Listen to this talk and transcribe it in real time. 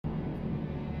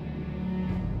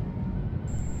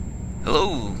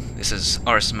Hello, this is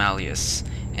Ars Malleus,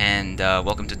 and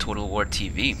welcome to Total War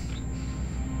TV.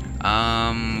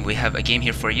 We have a game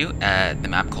here for you at the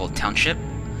map called Township,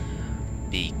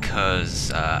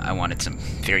 because I wanted some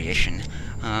variation.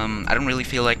 I don't really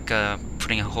feel like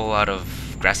putting a whole lot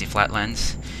of grassy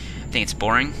flatlands. I think it's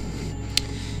boring,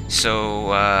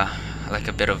 so I like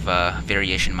a bit of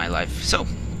variation in my life. So,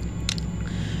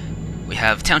 we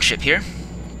have Township here,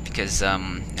 because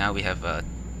now we have a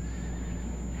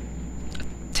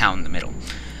town in the middle.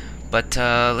 But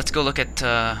let's go look at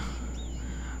our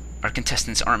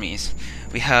contestants' armies.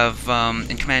 We have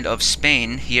in command of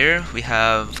Spain here, we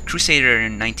have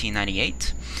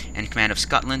Crusader1998, and in command of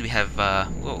Scotland we have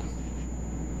whoa,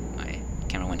 my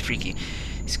camera went freaky.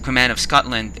 In command of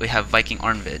Scotland we have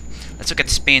VikingArnvid. Let's look at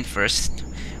Spain first,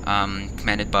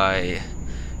 commanded by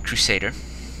Crusader.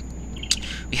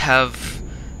 We have,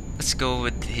 let's go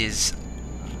with his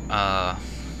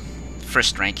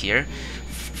first rank here.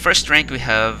 First rank we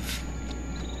have,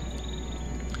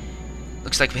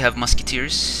 looks like we have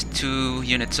musketeers, 2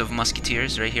 units of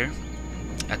musketeers right here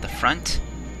at the front.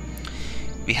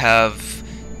 We have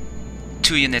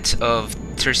 2 units of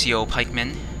tercio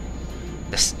pikemen,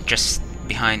 that's just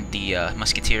behind the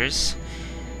musketeers.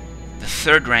 The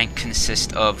third rank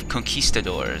consists of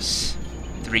conquistadors,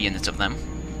 3 units of them,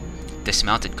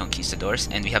 dismounted conquistadors,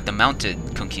 and we have the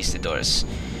mounted conquistadors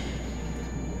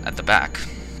at the back.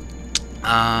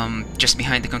 Just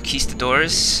behind the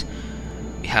conquistadors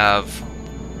we have,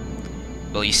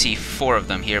 well, you see 4 of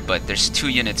them here, but there's 2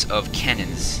 units of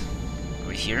cannons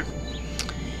over here,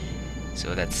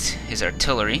 so that's his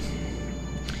artillery.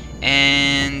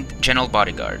 And General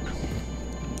Bodyguard,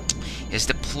 he has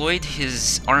deployed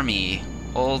his army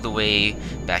all the way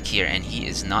back here, and he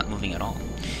is not moving at all,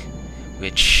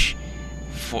 which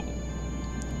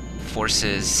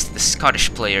forces the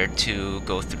Scottish player to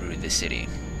go through the city.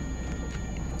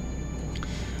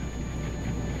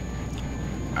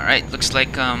 Alright, looks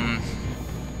like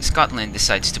Scotland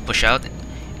decides to push out,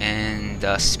 and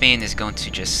Spain is going to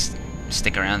just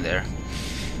stick around there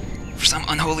for some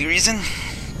unholy reason.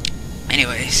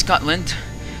 Anyway, Scotland,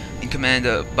 in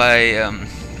commanded by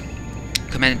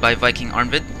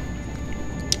VikingArnvid,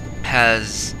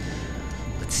 has,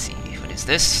 let's see, what is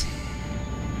this?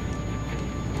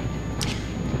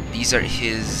 These are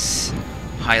his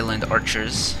Highland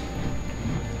archers.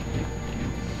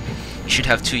 He should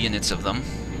have 2 units of them.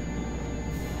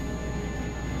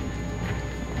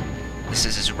 This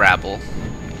is his rabble.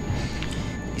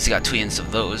 He's got 2 units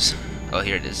of those. Oh,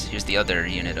 here it is. Here's the other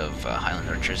unit of Highland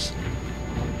archers.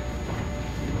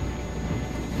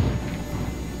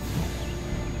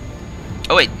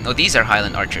 Oh wait, no, these are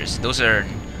Highland archers. Those are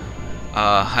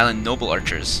Highland noble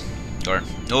archers. Or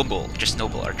noble, just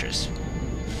noble archers.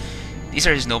 These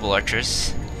are his noble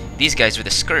archers. These guys with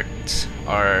the skirts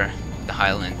are the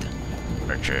Highland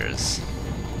archers.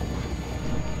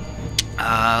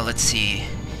 Let's see.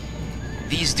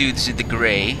 These dudes with the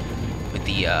gray, with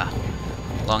the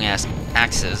long ass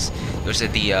axes, those are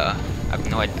the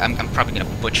I'm probably gonna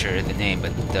butcher the name,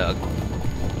 but the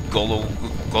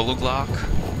Gologlok,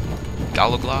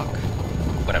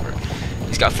 whatever.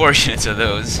 He's got 4 units of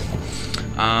those.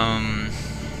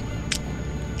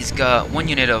 He's got 1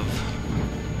 unit of,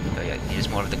 oh yeah, here's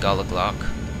more of the Gologlok,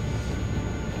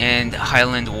 and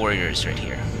Highland warriors right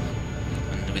here,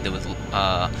 with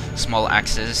small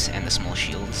axes and the small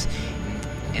shields.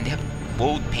 And they have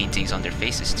woad paintings on their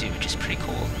faces too, which is pretty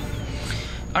cool.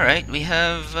 Alright, we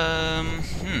have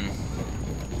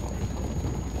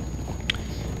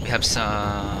we have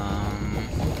some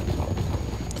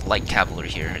light cavalry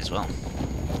here as well.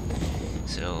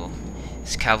 So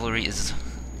this cavalry is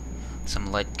some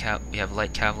we have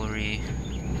light cavalry.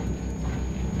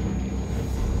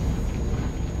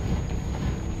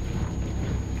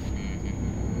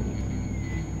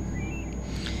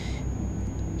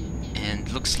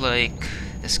 Looks like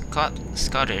the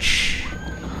Scottish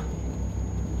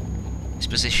is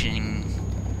positioning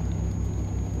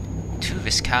 2 of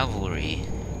his cavalry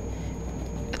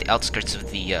at the outskirts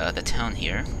of the town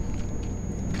here.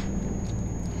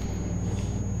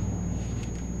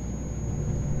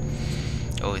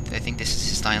 Oh, I think this is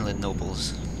his Highland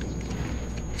nobles.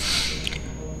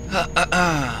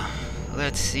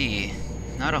 Let's see.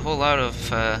 Not a whole lot of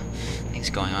things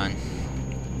going on.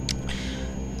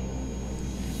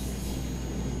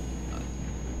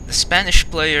 The Spanish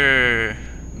player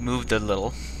moved a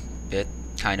little bit,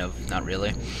 kind of, not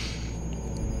really.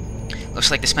 Looks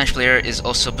like the Spanish player is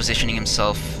also positioning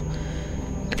himself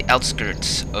at the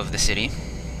outskirts of the city,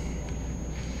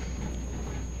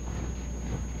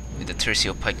 with the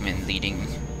tercio pikemen leading,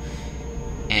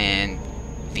 and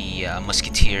the the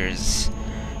musketeers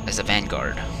as a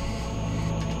vanguard.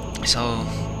 So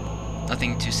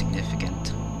nothing too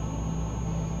significant.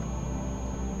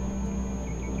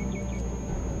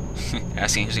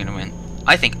 Asking who's gonna win.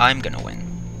 I think I'm gonna win.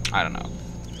 I don't know.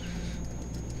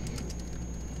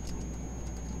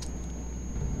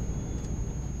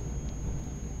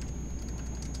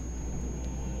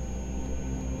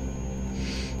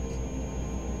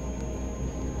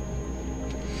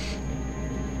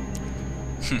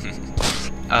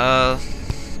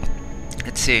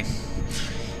 Let's see.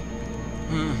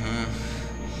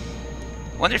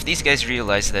 Wonder if these guys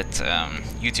realize that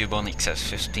YouTube only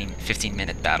accepts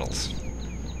 15-minute battles.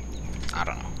 I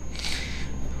don't know.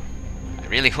 I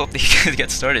really hope they get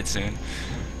started soon.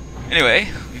 Anyway,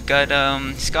 we've got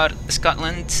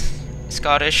Scotland,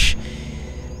 Scottish.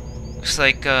 Looks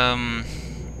like I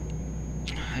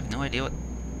have no idea what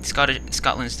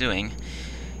Scotland's doing,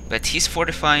 but he's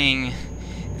fortifying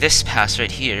this pass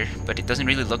right here. But it doesn't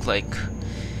really look like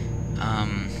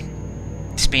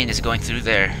Spain is going through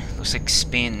there. Looks like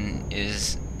Spain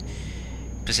is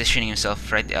positioning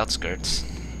himself right at the outskirts.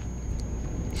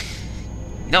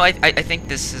 No, I think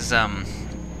this is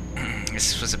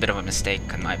this was a bit of a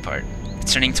mistake on my part.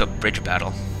 It's turning into a bridge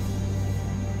battle.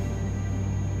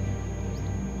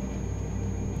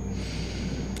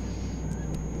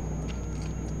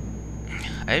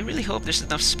 I really hope there's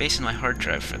enough space in my hard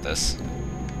drive for this.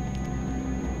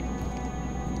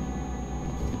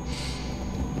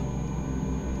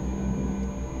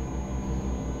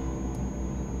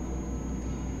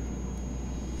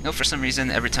 No, for some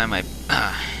reason, every time I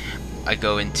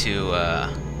go into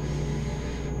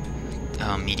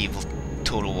medieval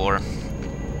Total War,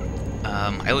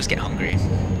 I always get hungry. I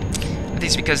think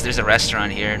it's because there's a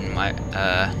restaurant here in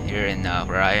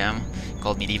where I am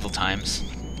called Medieval Times,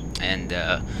 and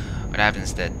what happens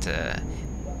is that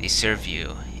they serve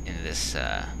you in this.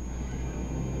 The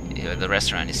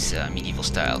restaurant is medieval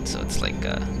styled, so it's like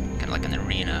kind of like an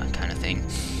arena kind of thing,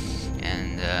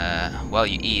 and while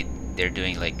you eat, they're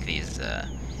doing like these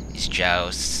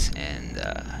jousts, and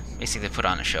basically they put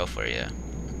on a show for you.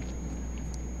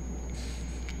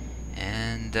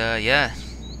 And yeah,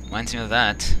 reminds me of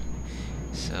that.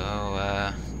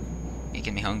 So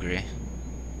making me hungry.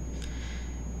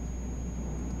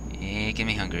 Making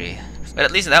me hungry. But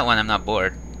at least that one I'm not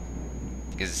bored,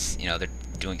 because you know they're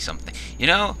doing something. You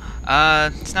know,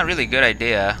 it's not really a good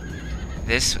idea.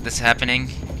 This happening.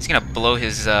 He's gonna blow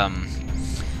his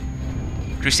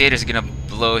Crusader's gonna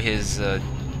blow his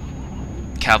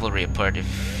cavalry apart if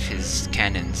his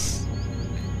cannons.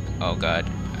 Oh god,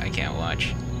 I can't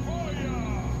watch.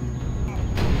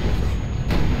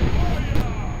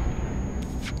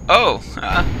 Oh,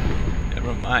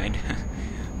 never mind.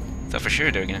 Thought for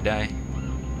sure they were gonna die.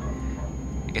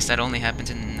 I guess that only happens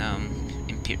in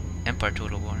Empire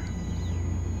Total War.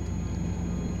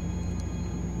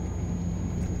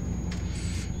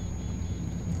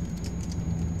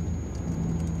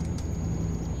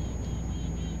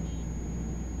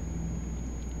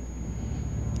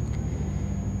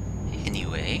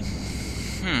 Anyway,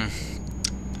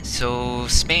 so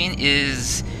Spain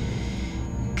is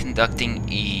conducting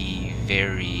a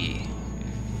very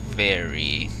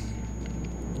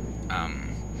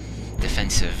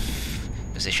defensive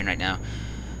position right now.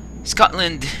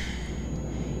 Scotland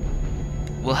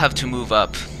will have to move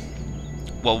up.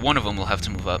 Well, one of them will have to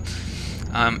move up,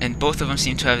 and both of them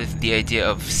seem to have the idea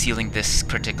of sealing this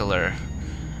particular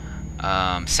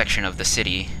section of the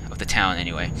city, of the town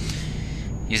anyway,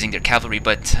 using their cavalry.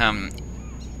 But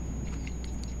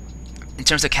in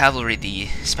terms of cavalry, the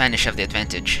Spanish have the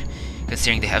advantage,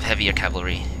 considering they have heavier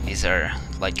cavalry. These are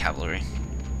light cavalry.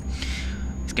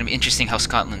 It's going to be interesting how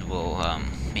Scotland will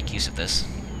make use of this.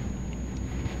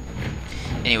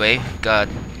 Anyway, we've got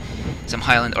some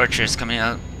Highland archers coming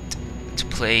out to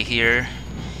play here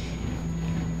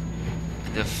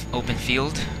in the open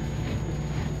field.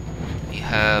 We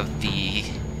have the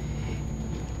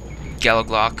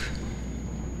Galloglock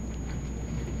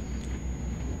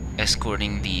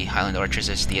escorting the Highland archers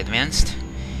as they advanced,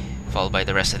 followed by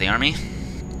the rest of the army.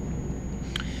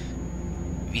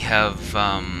 We have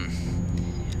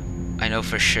I know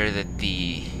for sure that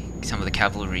some of the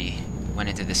cavalry went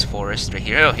into this forest right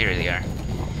here. Oh, here they are.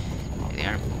 Here they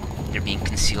are. They're being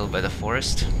concealed by the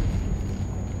forest.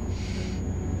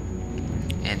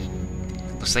 And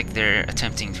looks like they're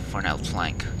attempting for an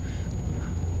outflank.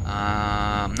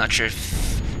 I'm not sure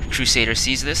if Crusader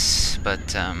sees this,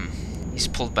 but he's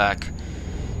pulled back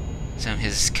some of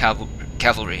his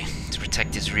cavalry to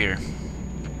protect his rear.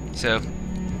 So,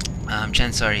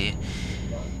 chances are he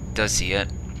does see it.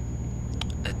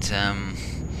 But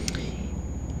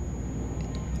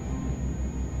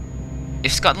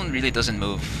if Scotland really doesn't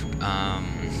move,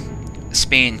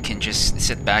 Spain can just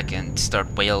sit back and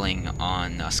start wailing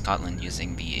on Scotland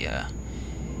using the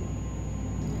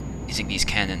using these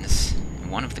cannons.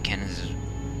 And one of the cannons is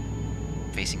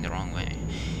facing the wrong way.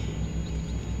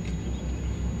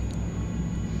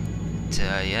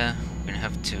 But, yeah, we're gonna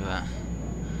have to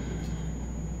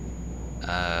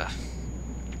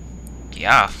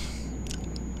yeah.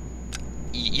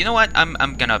 You know what?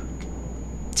 I'm gonna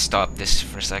stop this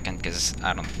for a second because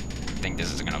I don't think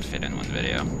this is gonna fit in one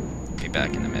video. Be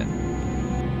back in a minute.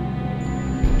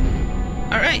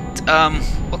 Alright,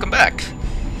 welcome back.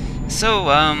 So,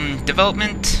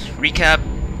 development, recap,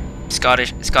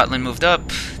 Scotland moved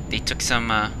up, they took some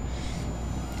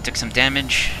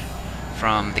damage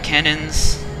from the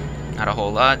cannons, not a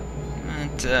whole lot,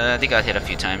 and they got hit a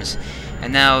few times.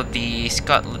 And now the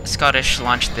Scottish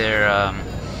launched their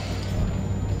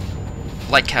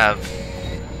light cav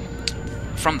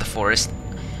from the forest.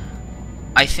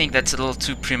 I think that's a little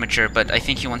too premature, but I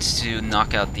think he wants to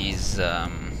knock out these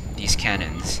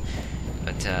cannons.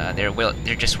 But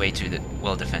they're just way too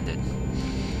well defended.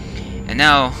 And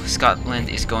now Scotland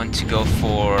is going to go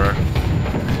for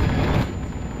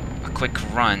a quick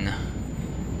run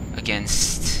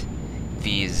against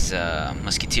these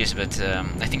musketeers, but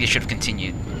I think they should have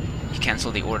continued. He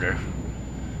cancelled the order.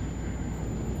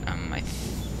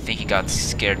 I think he got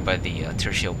scared by the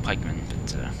tertial pikemen,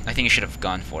 but I think he should have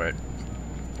gone for it.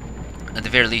 At the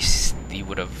very least, he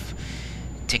would have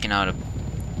taken out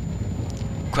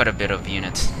quite a bit of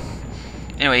units.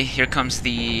 Anyway, here comes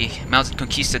the mounted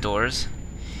conquistadors,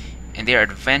 and they are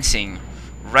advancing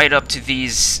right up to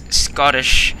these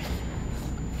Scottish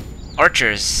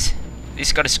archers.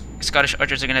 These Scottish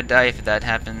archers are gonna die if that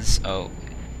happens. Oh,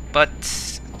 but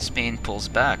Spain pulls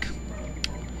back.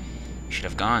 Should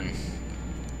have gone.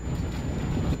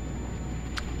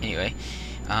 Anyway,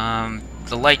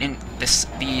 the light in this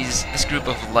group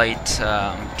of light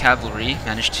cavalry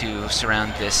managed to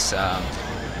surround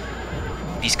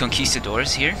these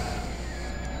conquistadors here,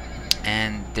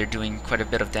 and they're doing quite a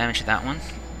bit of damage to that one.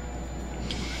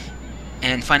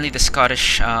 And finally, the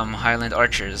Scottish Highland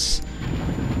archers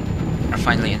are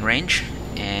finally in range,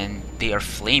 and they are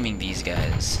flaming these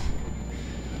guys.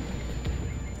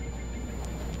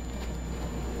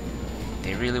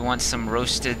 They really want some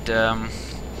roasted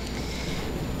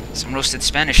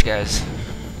Spanish guys,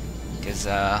 because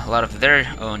a lot of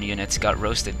their own units got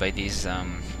roasted by these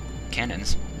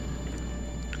cannons.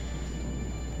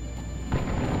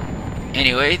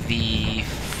 Anyway, the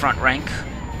front rank,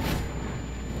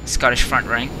 Scottish front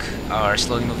rank, are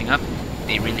slowly moving up.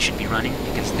 They really should be running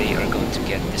because they are going to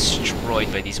get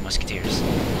destroyed by these musketeers.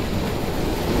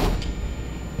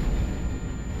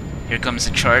 Here comes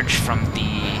a charge from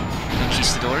the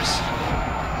conquistadors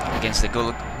against the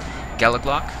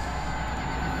Galaglock.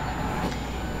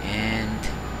 And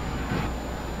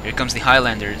here comes the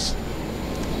Highlanders.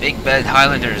 Big bad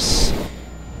Highlanders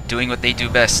doing what they do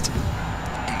best,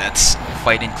 and that's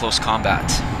fight in close combat.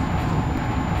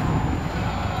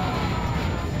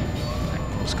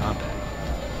 Close combat.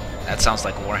 That sounds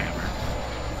like Warhammer.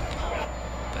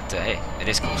 But hey, it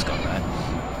is close combat.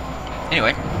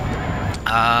 Anyway,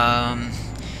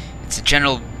 it's a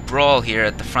general brawl here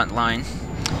at the front line.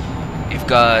 You've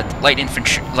got light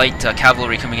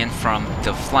cavalry coming in from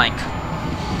the flank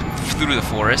through the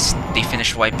forest. They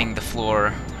finished wiping the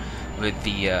floor with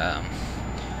the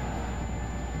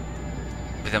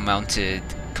mounted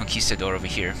conquistador over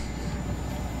here,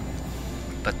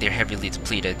 but they're heavily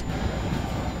depleted.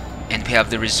 And we have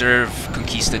the reserve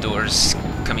conquistadors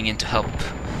coming in to help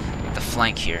the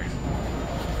flank here,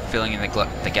 filling in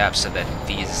the gaps so that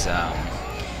these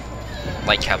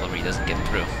light cavalry doesn't get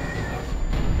through.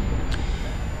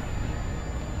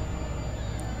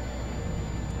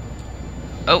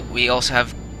 Oh, we also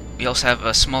have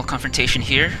a small confrontation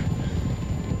here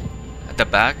at the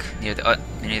back near the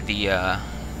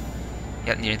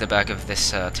back of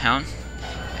this town,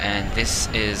 and this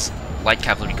is light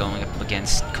cavalry going up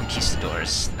against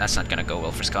conquistadors. That's not gonna go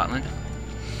well for Scotland.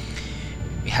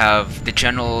 We have the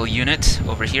general unit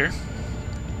over here,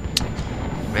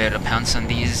 ready to pounce on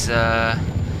these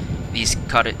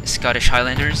Scottish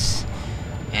Highlanders,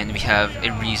 and we have a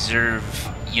reserve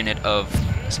unit of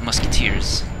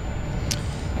musketeers.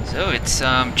 So it's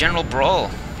general brawl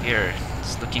here.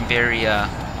 It's looking very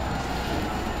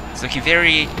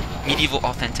medieval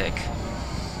authentic.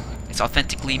 It's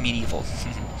authentically medieval.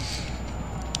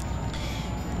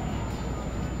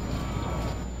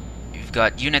 You've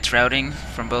got units routing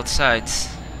from both sides.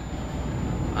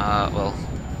 Well,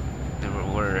 there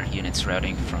were units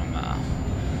routing from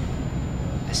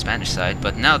the Spanish side.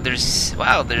 But now there's,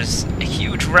 wow, there's a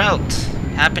huge rout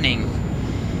happening.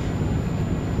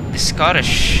 The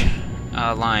Scottish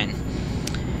line.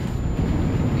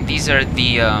 These are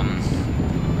the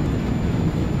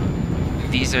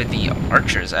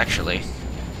archers, actually,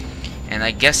 and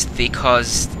I guess they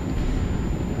caused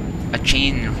a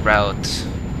chain rout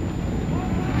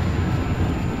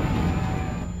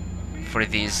for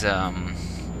these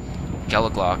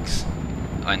Gallaglogs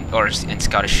and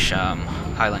Scottish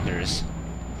Highlanders,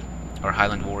 or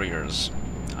Highland warriors,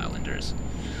 Highlanders.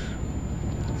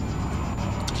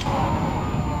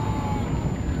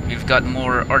 We've got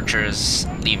more archers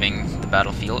leaving the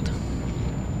battlefield.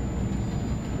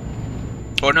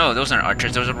 Oh no, those aren't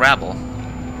archers, those are rabble.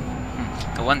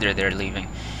 No wonder they're leaving.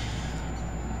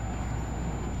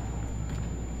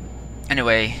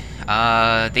 Anyway,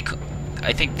 I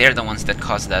think they're the ones that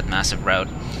caused that massive rout.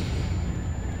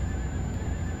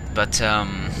 But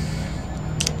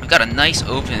we've got a nice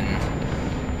open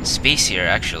space here,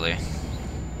 actually.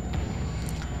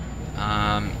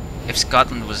 If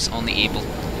Scotland was only able,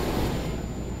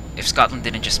 if Scotland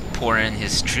didn't just pour in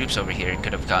his troops over here, it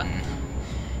could have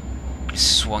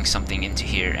swung something into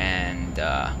here and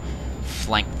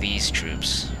flanked these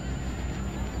troops.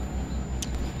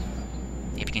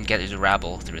 If you can get the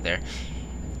rabble through there.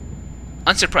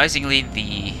 Unsurprisingly,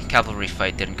 the cavalry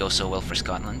fight didn't go so well for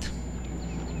Scotland.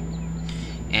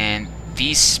 And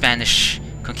these Spanish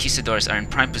conquistadors are in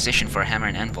prime position for a hammer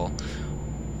and anvil,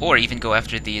 or even go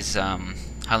after these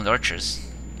Highland archers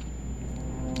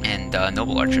and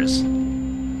noble archers.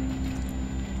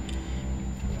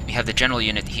 We have the general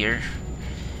unit here,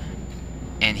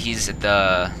 and he's at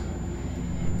the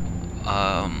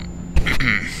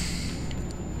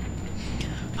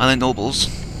Highland nobles,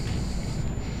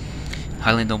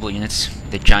 Highland noble units,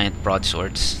 the giant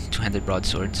broadswords, two-handed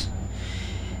broadswords.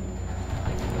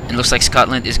 It looks like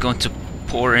Scotland is going to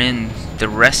pour in the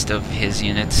rest of his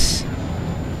units,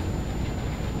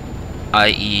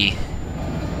 i.e.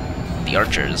 the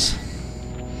archers.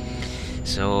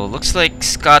 So looks like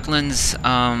Scotland's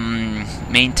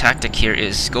main tactic here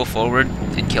is go forward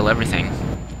and kill everything.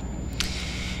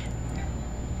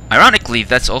 Ironically,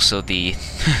 that's also the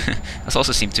that's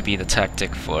also seemed to be the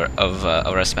tactic of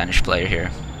our Spanish player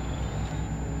here,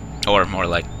 or more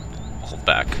like hold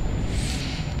back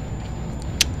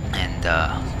and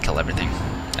kill everything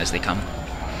as they come.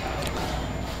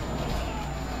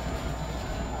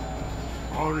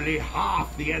 Only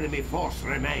half the enemy force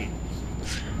remains.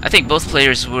 I think both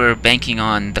players were banking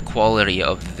on the quality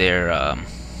of their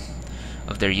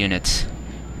units.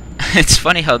 It's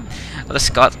funny how the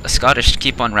Scottish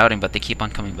keep on routing, but they keep on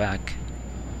coming back.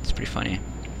 It's pretty funny.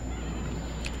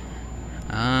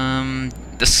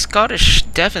 The Scottish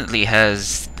definitely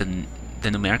has the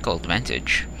numerical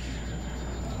advantage,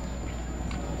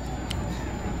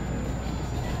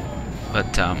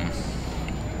 but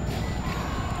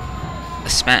the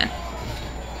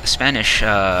Spanish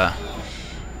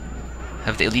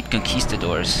have the elite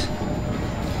conquistadors,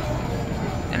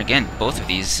 and again, both of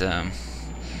these,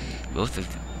 both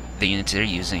of the units they're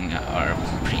using are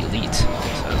pretty elite, so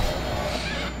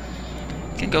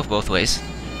it can go both ways.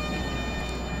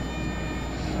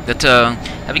 But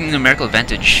having the numerical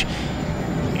advantage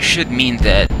should mean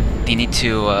that they need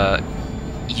to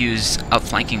use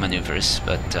outflanking maneuvers,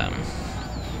 but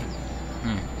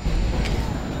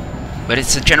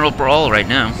it's a general brawl right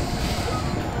now.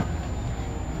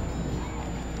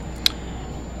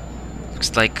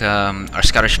 Looks like our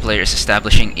Scottish player is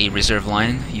establishing a reserve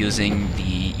line using the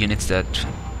units that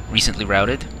recently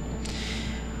routed.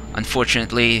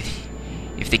 Unfortunately,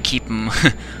 if they keep them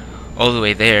all the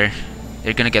way there,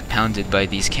 they're gonna get pounded by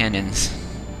these cannons.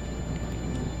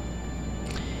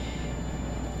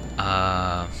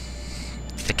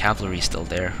 The cavalry is still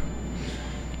there.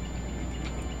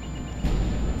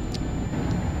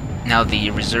 Now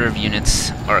the reserve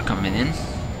units are coming in.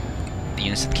 The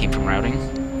units that came from routing.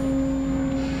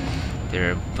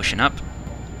 They're pushing up.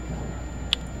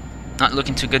 Not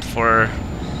looking too good for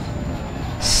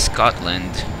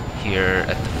Scotland here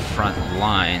at the front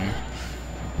line,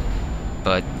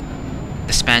 but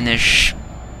the Spanish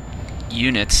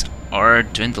units are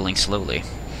dwindling slowly.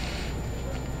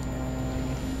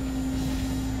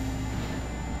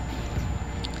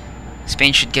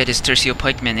 Spain should get his tercio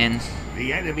pikemen in.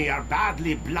 The enemy are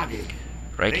badly blooded.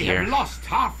 Right they here. Have lost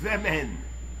half their men.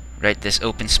 Right, this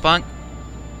open spot.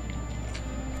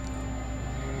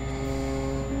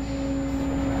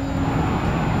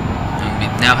 And we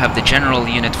now have the general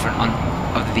unit from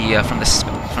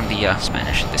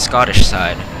the Scottish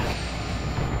side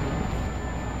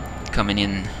coming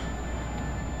in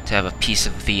to have a piece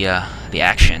of the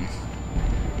action.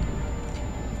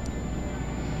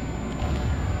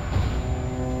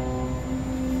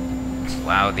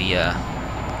 Wow, the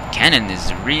cannon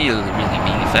is really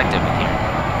being effective in here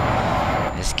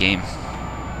in this game.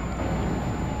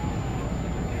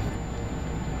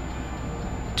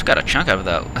 Just got a chunk out of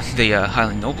that, the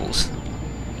Highland Nobles.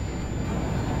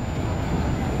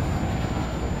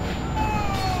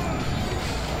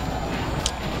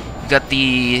 We got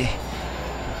the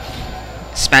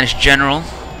Spanish general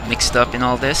mixed up in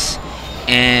all this,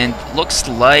 and looks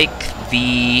like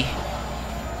the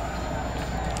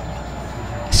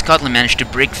Scotland managed to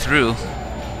break through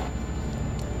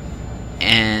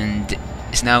and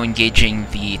is now engaging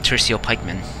the Tercio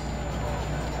pikemen.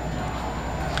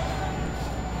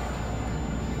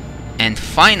 And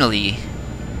finally,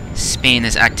 Spain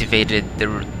has activated the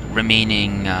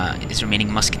remaining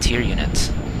musketeer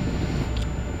unit.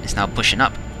 It's now pushing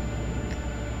up.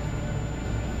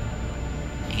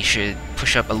 He should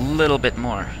push up a little bit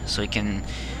more so he can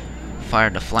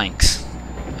fire the flanks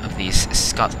of these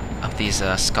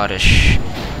Scottish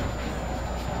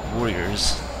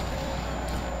warriors.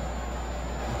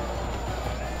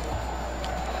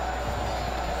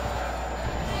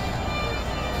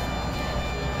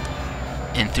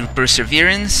 And through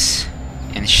perseverance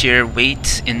and sheer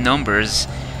weight in numbers,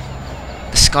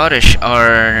 the Scottish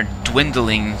are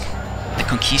dwindling the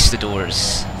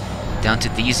conquistadors down to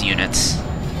these units,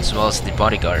 as well as the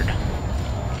bodyguard.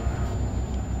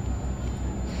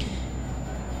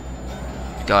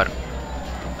 Got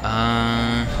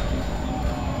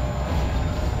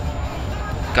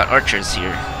archers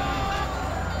here.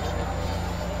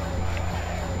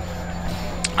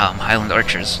 Highland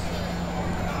archers.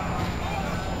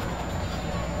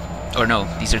 Or no,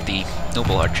 these are the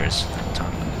noble archers. What the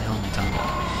hell am I talking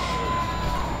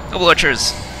about? Noble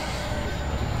archers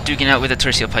duking out with the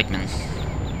Tercio pikemen.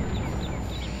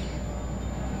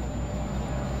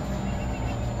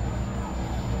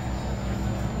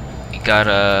 We got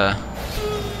a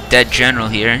dead general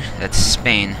here. That's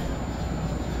Spain.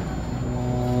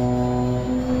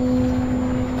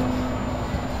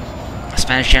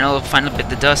 Spanish general finally bit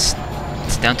the dust.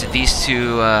 It's down to these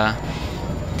two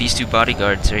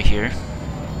bodyguards right here.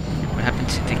 What happened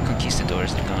to the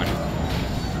conquistadors? They're gone.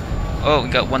 Oh, we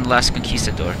got one last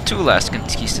conquistador. Two last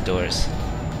conquistadors.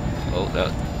 Oh,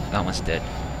 that one's dead.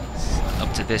 It's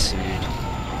up to this dude.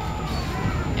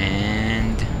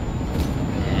 And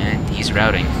he's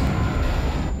routing.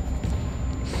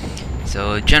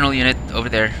 So general unit over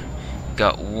there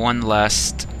got one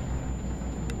last.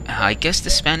 I guess the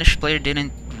Spanish player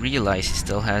didn't realize he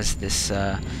still has this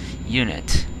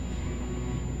unit.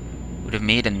 Would have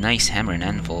made a nice hammer and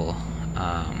anvil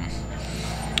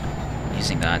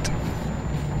using that.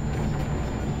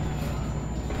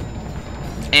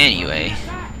 Anyway,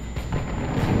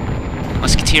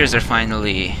 musketeers are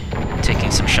finally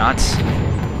taking some shots.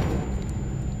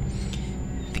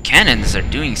 The cannons are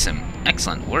doing some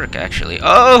excellent work, actually.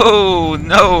 Oh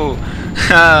no!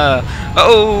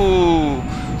 Oh!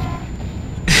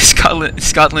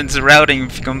 Scotland's routing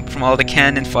from all the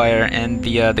cannon fire and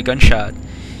the gunshot.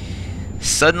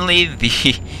 Suddenly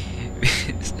the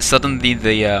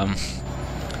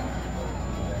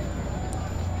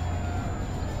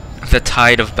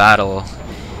tide of battle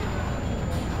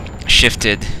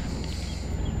shifted.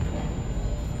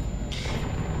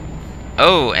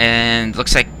 Oh, and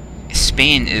looks like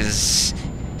Spain is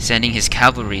sending his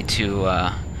cavalry to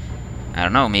I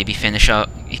don't know, maybe finish off.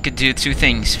 He could do two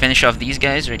things: finish off these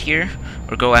guys right here,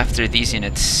 or go after these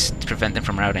units to prevent them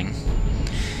from routing.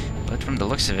 But from the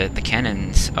looks of it, the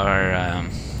cannons are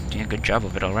doing a good job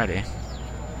of it already.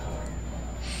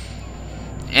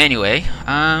 Anyway,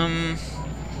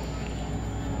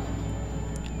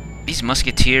 these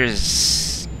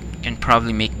musketeers can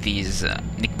probably make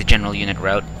make the general unit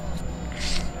rout.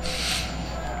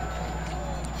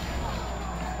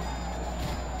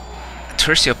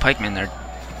 Tercio pikemen are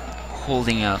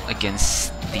holding out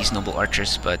against these noble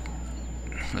archers, but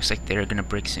looks like they're gonna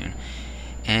break soon.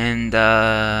 And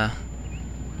there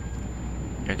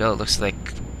you go. Looks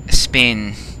like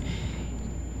Spain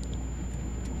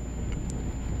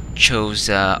chose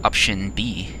option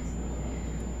B,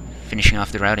 finishing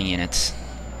off the routing units.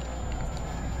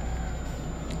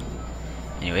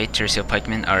 Anyway, Tercio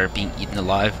pikemen are being eaten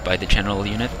alive by the general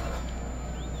unit,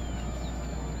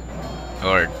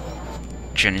 or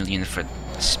general unit for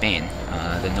Spain.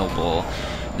 The noble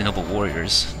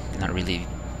warriors. They're not really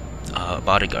a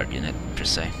bodyguard unit per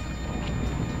se.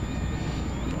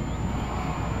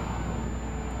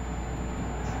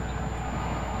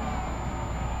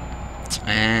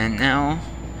 And now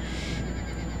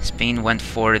Spain went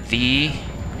for the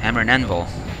hammer and anvil.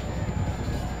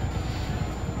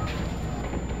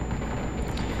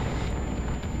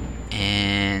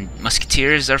 And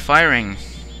musketeers are firing.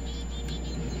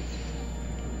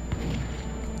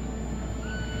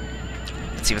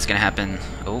 Let's see what's gonna happen.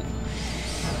 Oh,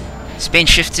 Spain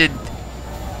shifted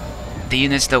the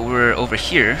units that were over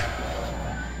here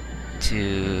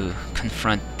to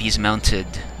confront these mounted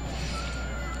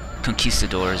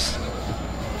conquistadors.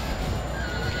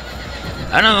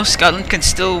 I don't know, Scotland can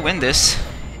still win this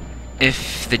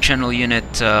if the general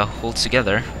unit holds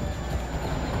together.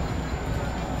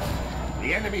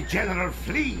 The enemy general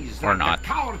flees Or like not. the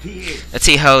coward he is. Let's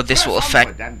see how this will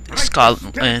affect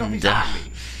Scotland.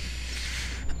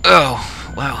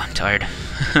 Oh, wow, I'm tired.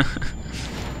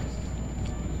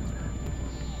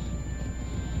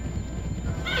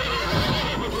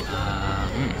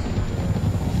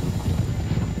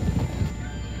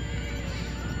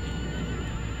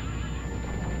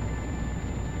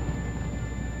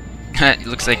 It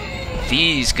looks like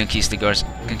these conquistadors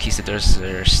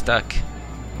are stuck.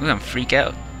 Look at them freak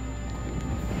out.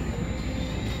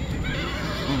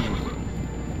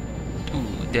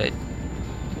 Ooh, dead.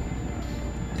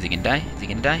 Is he gonna die? Is he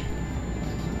gonna die?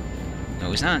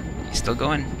 No, he's not. He's still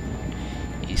going.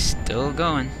 He's still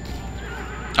going.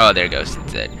 Oh, there it goes.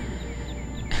 It's dead.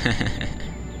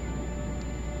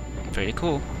 Pretty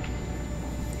cool.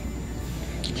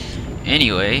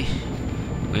 Anyway,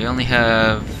 we only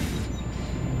have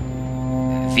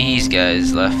these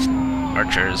guys left.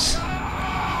 Archers.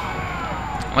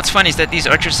 What's funny is that these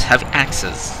archers have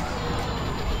axes.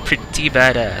 Pretty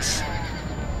badass.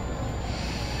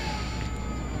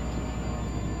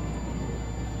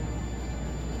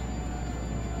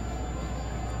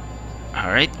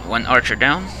 Alright, one archer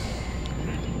down.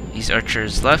 These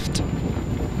archers left.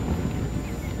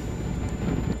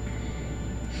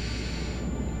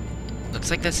 Looks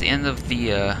like that's the end of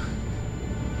the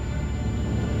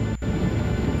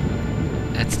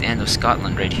that's the end of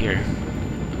Scotland right here.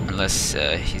 Unless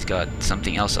he's got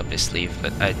something else up his sleeve,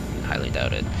 but I highly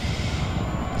doubt it.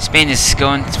 Spain is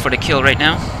going for the kill right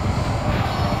now.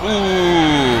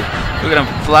 Ooh! Look at him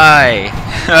fly!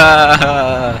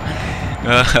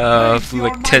 Flew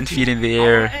like 10 feet in the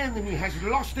air. Our enemy has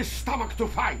lost his stomach to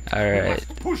fight. Alright. We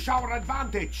must push our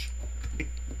advantage.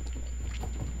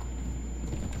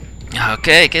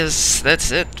 Okay, I guess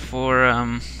that's it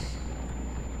for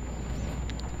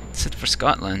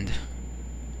Scotland.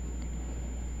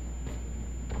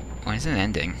 Why is it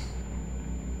ending?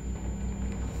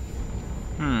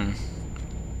 Come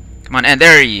on, and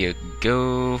there you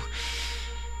go.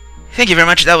 Thank you very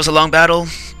much. That was a long battle.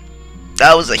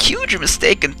 That was a huge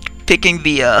mistake in picking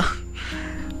the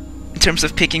in terms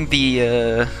of picking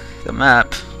the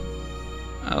map.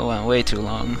 Oh, went way too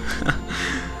long.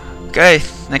 Okay,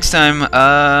 next time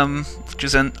I'll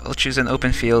choose an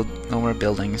open field, no more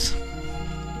buildings.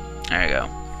 There you go.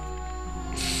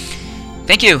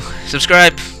 Thank you.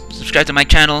 Subscribe to my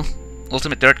channel,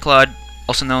 Ultimate Dirt Clod,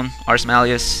 also known Ars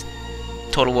Malleus,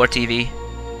 Total War TV.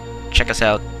 Check us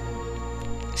out.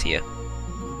 See ya.